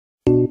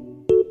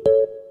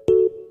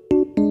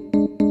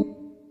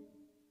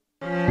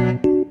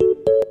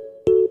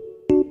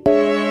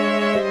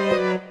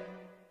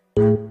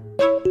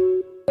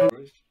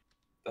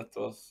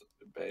was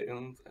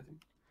banned, I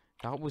think.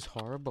 That was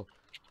horrible.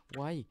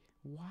 Why?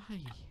 Why?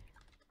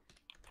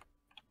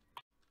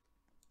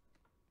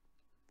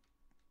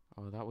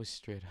 Oh, that was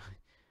straight.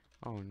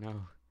 Oh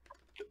no.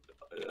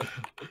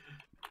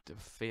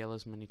 Fail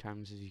as many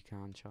times as you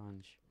can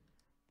challenge.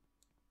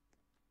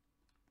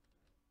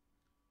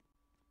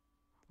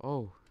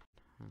 Oh.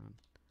 Hang on.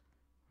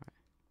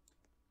 Right.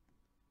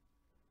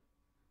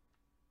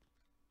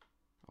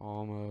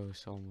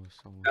 Almost.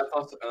 That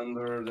was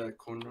under the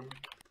corner.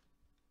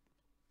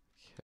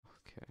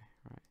 Okay,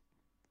 right.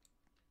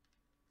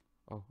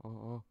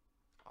 Oh,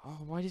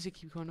 why does it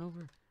keep going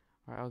over?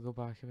 Alright, I'll go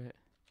back a bit.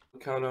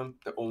 Count on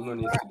the owner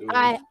needs to do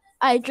it.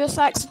 I just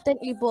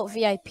accidentally bought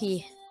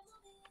VIP.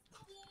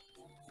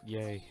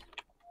 Yay.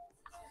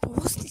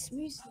 What's this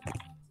music?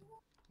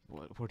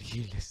 What are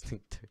you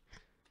listening to?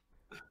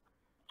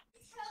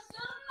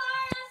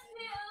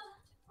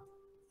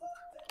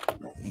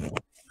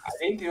 I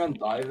didn't even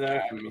die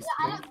there. I missed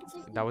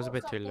it. That was a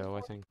bit too low,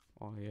 I think.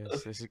 Oh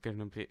yes, this is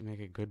gonna make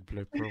a good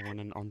blooper when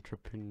an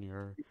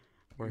entrepreneur.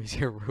 Where's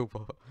your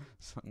robot?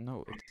 So,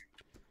 no, it.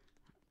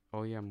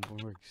 Oh yeah,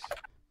 Morgs.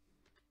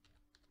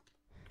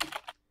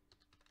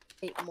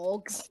 8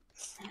 mugs.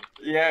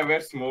 Yeah,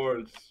 where's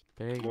more?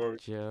 Big Morg.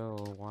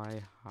 Jill,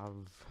 why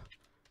have?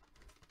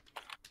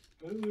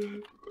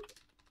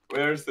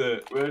 Where's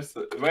the?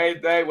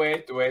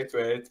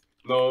 Wait.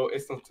 No,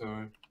 it's not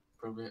her.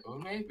 Probably, or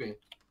maybe.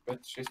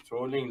 But she's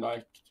trolling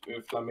like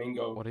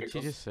Flamingo. What did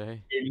she just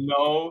say?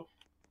 Hello,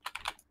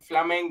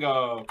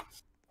 Flamingo.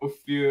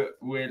 If you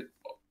will,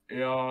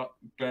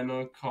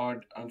 banner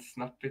card and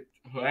snap it.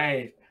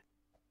 Wait.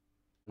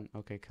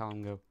 Okay,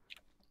 Callum, go.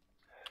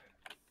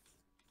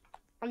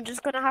 I'm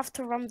just gonna have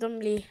to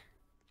randomly.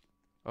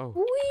 Oh.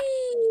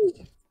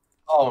 Whee!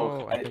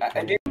 Oh, I picked I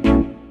her. did.